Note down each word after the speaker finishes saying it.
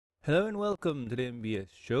Hello and welcome to the MBS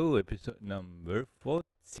Show, episode number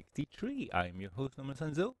 463. I'm your host,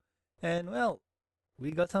 Sanzo. And well,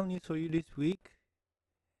 we got some news for you this week.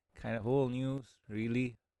 Kind of old news,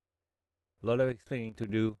 really. A lot of explaining to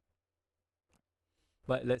do.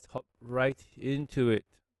 But let's hop right into it.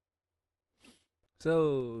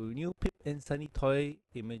 So, new Pip and Sunny toy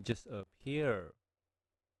images appear.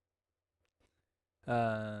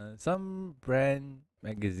 Some brand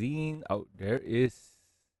magazine out there is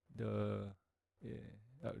the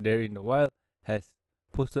out there in the wild has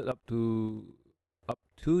posted up two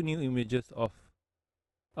new images of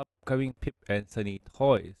upcoming Pip and Sunny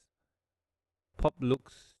toys. Pop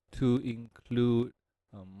looks to include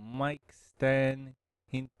a mic stand,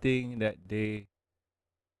 hinting that they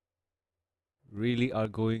really are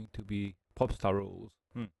going to be pop star roles.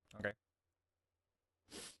 Okay.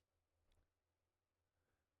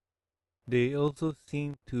 They also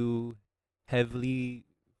seem to heavily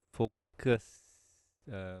focus.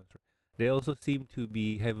 They also seem to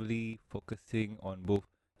be heavily focusing on both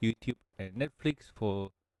YouTube and Netflix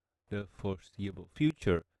for the foreseeable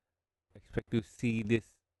future. Expect to see this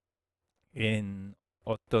in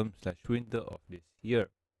autumn/winter of this year.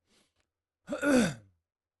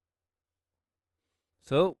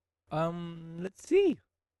 So, let's see.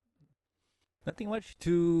 Nothing much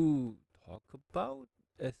to talk about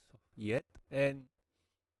as of yet, and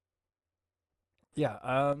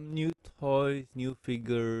yeah, new toys, new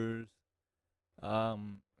figures.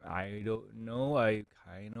 I don't know. I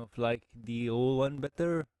kind of like the old one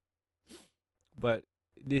better, but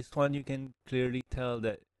this one you can clearly tell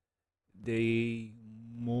that the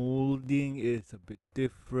molding is a bit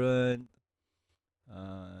different.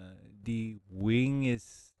 The wing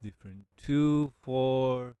is different too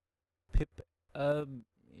for Pip.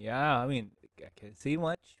 Yeah, I mean, I can't say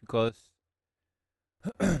much because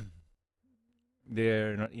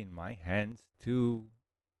they're not in my hands to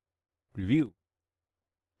review.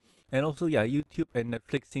 And also, yeah, YouTube and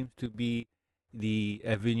Netflix seems to be the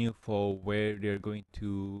avenue for where they're going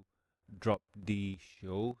to drop the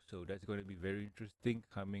show. So that's going to be very interesting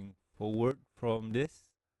coming forward from this.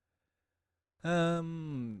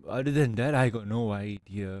 Other than that, I got no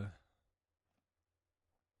idea.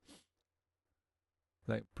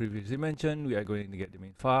 Like previously mentioned, we are going to get them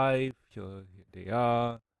in 5. So here they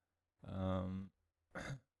are. Um,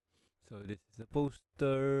 so this is a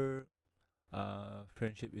poster.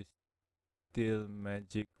 Friendship is still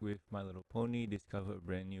magic with My Little Pony. Discover a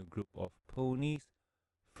brand new group of ponies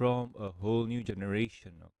from a whole new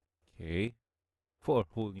generation. Okay, for a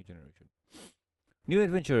whole new generation. New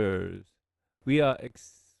adventures. We are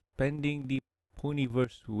expanding the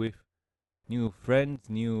Ponyverse with new friends,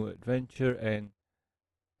 new adventure, and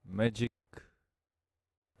magic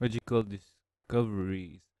magical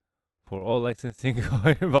discoveries for all licensing.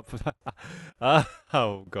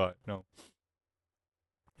 Oh god, no.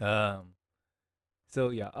 Um. So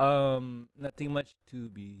yeah. Nothing much to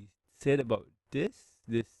be said about this.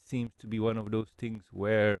 This seems to be one of those things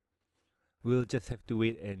where we'll just have to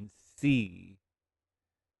wait and see.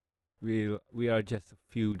 We are just a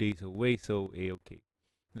few days away, so okay.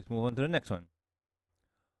 Let's move on to the next one.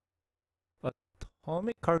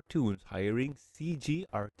 Atomic Cartoons hiring CG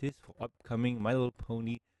artists for upcoming My Little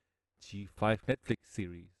Pony G5 Netflix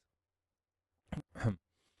series.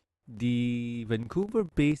 The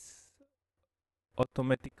Vancouver-based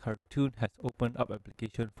Automatic Cartoon has opened up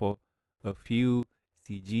application for a few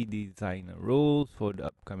CG designer roles for the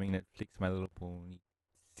upcoming Netflix My Little Pony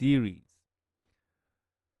series.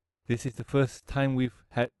 This is the first time we've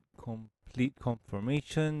had complete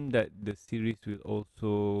confirmation that the series will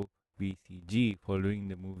also be CG following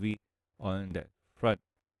the movie on that front.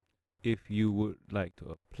 If you would like to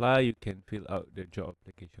apply, you can fill out the job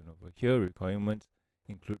application over here. Requirements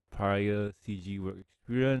include prior CG work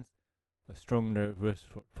experience, a strong diverse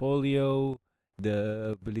portfolio,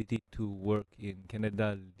 the ability to work in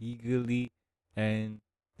Canada legally, and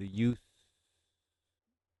the use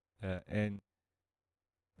uh, and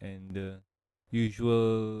the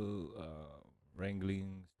usual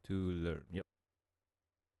wranglings to learn. Yep.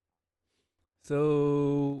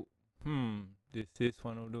 So, this is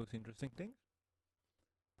one of those interesting things.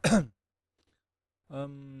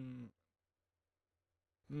 um,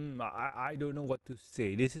 I don't know what to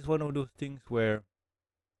say. This is one of those things where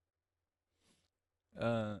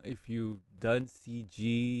if you've done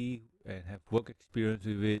CG and have work experience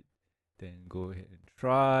with it, then go ahead and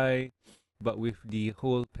try. But with the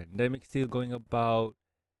whole pandemic still going about,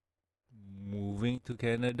 moving to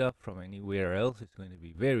Canada from anywhere else is going to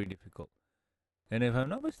be very difficult. And if I'm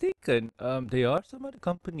not mistaken, there are some other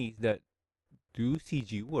companies that do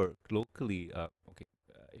CG work locally. Okay,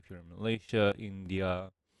 if you Malaysia, India,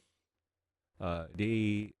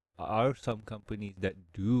 they are some companies that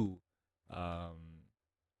do um,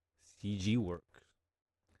 CG work.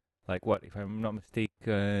 Like what, if I'm not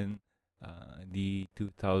mistaken, the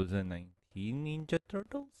 2019 Ninja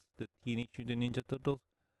Turtles, the Teenage Mutant Ninja Turtles,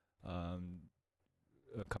 um,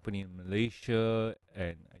 a company in Malaysia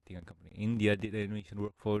and I think a company in India did animation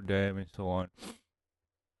work for them and so on.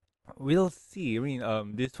 We'll see. I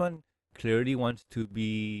mean, this one clearly wants to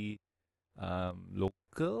be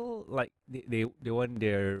local. Like they want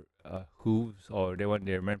their hooves or they want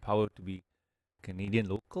their manpower to be Canadian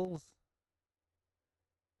locals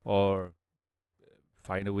or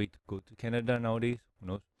find a way to go to Canada nowadays. Who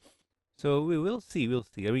knows? So we will see. We'll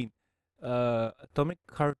see. I mean, Atomic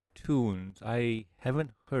Cartoons. I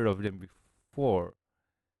haven't heard of them before.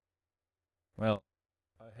 Well,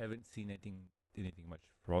 I haven't seen anything much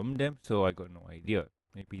from them, so I got no idea.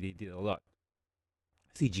 Maybe they did a lot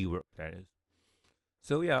CG work, that is.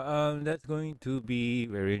 So yeah, that's going to be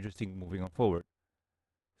very interesting moving on forward.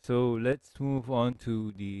 So let's move on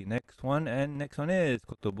to the next one, and next one is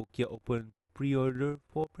Kotobukiya open pre-order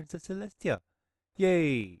for Princess Celestia.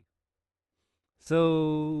 Yay!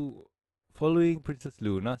 So following Princess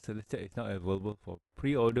Luna, Celestia is now available for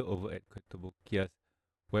pre-order over at Kotobukiya's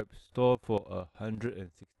web store for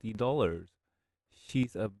 $160.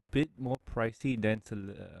 She's a bit more pricey than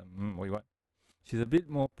wait, what? She's a bit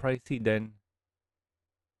more pricey than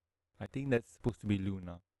I think that's supposed to be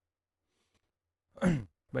Luna.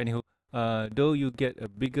 But anyhow, though you get a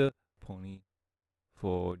bigger pony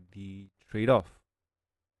for the trade-off.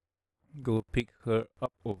 Go pick her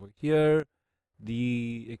up over here.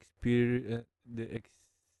 The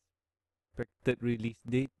expected release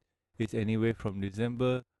date is anywhere from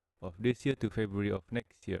December of this year to February of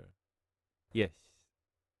next year. Yes.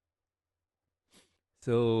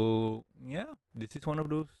 So yeah, this is one of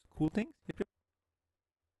those cool things. Yep, yep.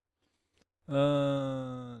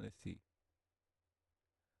 Let's see.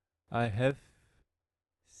 I have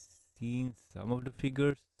seen some of the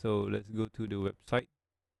figures, so let's go to the website.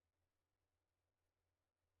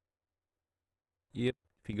 Yep,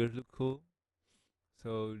 figures look cool.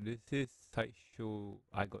 So this is Sideshow.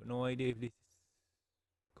 I got no idea if this is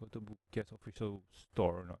Kotobukiya's official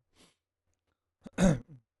store or not.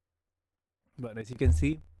 But as you can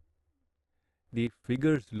see, the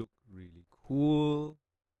figures look really cool.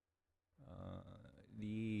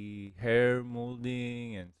 The hair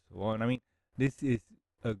molding and so on. I mean, this is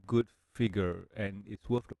a good figure and it's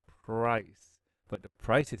worth the price. But the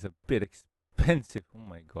price is a bit expensive. Oh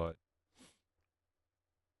my god.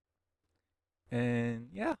 And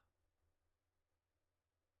yeah,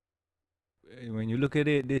 when you look at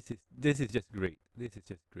it, this is just great. This is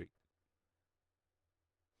just great.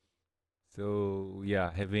 So yeah,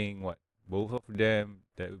 having what both of them,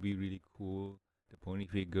 that would be really cool. The pony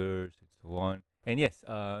figures and so on. And yes,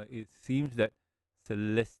 it seems that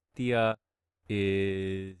Celestia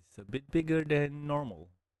is a bit bigger than normal.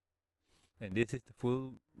 And this is the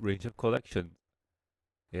full range of collection.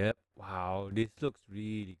 Yep. Wow, this looks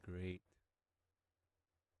really great.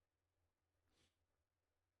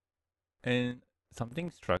 And something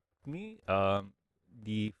struck me.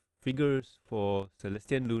 The figures for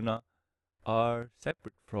Celestia and Luna are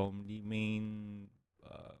separate from the main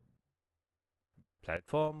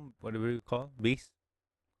platform, whatever you call base.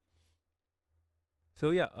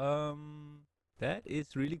 So yeah, that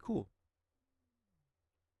is really cool.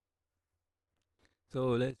 So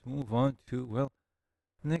let's move on to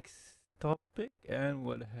next topic and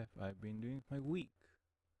what have I been doing my week.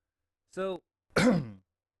 So I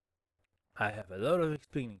have a lot of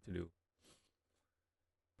explaining to do.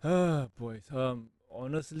 Ah, boys.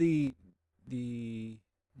 Honestly, the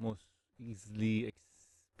most easily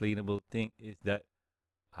explainable thing is that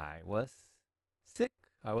I was sick.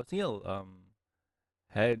 I was ill.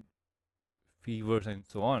 Had fevers and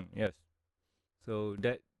so on. Yes. So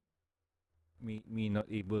that made me not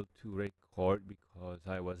able to record because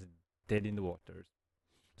I was dead in the waters.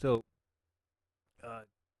 So uh,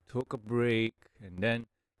 took a break and then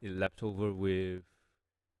it lapsed over with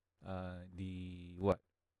the what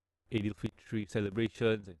Eid Fitri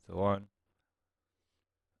celebrations and so on.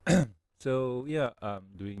 So yeah, I'm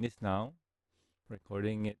doing this now,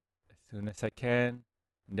 recording it as soon as I can,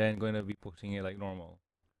 and then gonna be posting it like normal.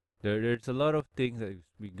 There's a lot of things that is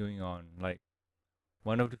be going on. Like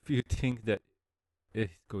one of the few things that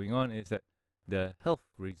is going on is that the health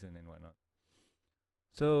reason and whatnot.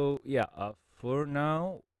 So yeah, for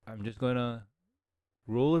now, I'm just gonna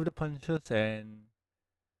roll with the punches and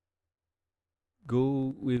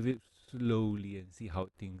go with it slowly and see how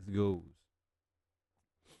things goes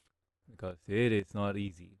because it is not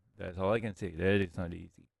easy. That's all I can say. That is not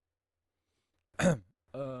easy.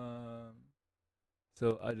 um,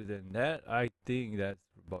 so other than that, I think that's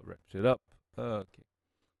about wraps it up. Okay.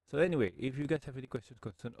 So anyway, if you guys have any questions,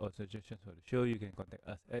 concerns, or suggestions for the show, you can contact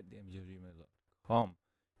us at thembsgmail.com.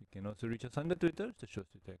 You can also reach us on the Twitter. The show's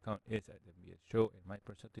Twitter account is at MBS Show, and my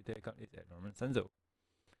personal Twitter account is at Norman Sanzo.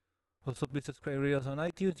 Also, please subscribe to us on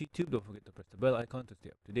iTunes, YouTube. Don't forget to press the bell icon to stay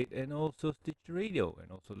up to date, and also Stitch Radio,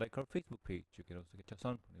 and also like our Facebook page. You can also catch us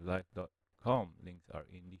on ponylife.com. Links are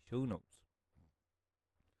in the show notes.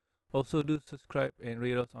 Also, do subscribe and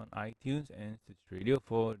rate us on iTunes and Stitch Radio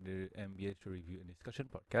for the MBS Show Review and Discussion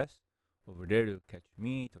podcast. Over there, you'll catch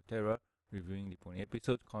me, Totera, reviewing the pony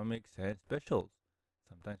episodes, comics, and specials.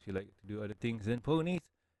 Sometimes we like to do other things than ponies,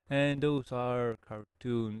 and those are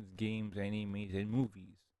cartoons, games, animes, and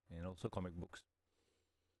movies, and also comic books.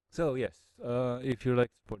 So yes, if you like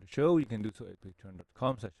to support the show, you can do so at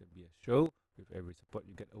patreon.com/MBS Show. With every support,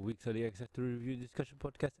 you get a week's early access to review, discussion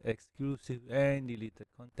podcast, exclusive and deleted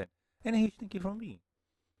content. And a huge thank you from me.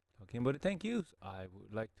 Talking about the thank yous, I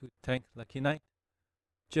would like to thank Lucky Knight,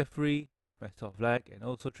 Jeffrey, myself Black, and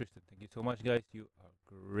also Tristan. Thank you so much, guys. You are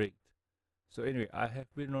great. So anyway, I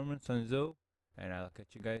have been Norman Sanzo, and I'll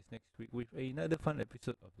catch you guys next week with another fun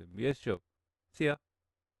episode of the MBS Show. See ya.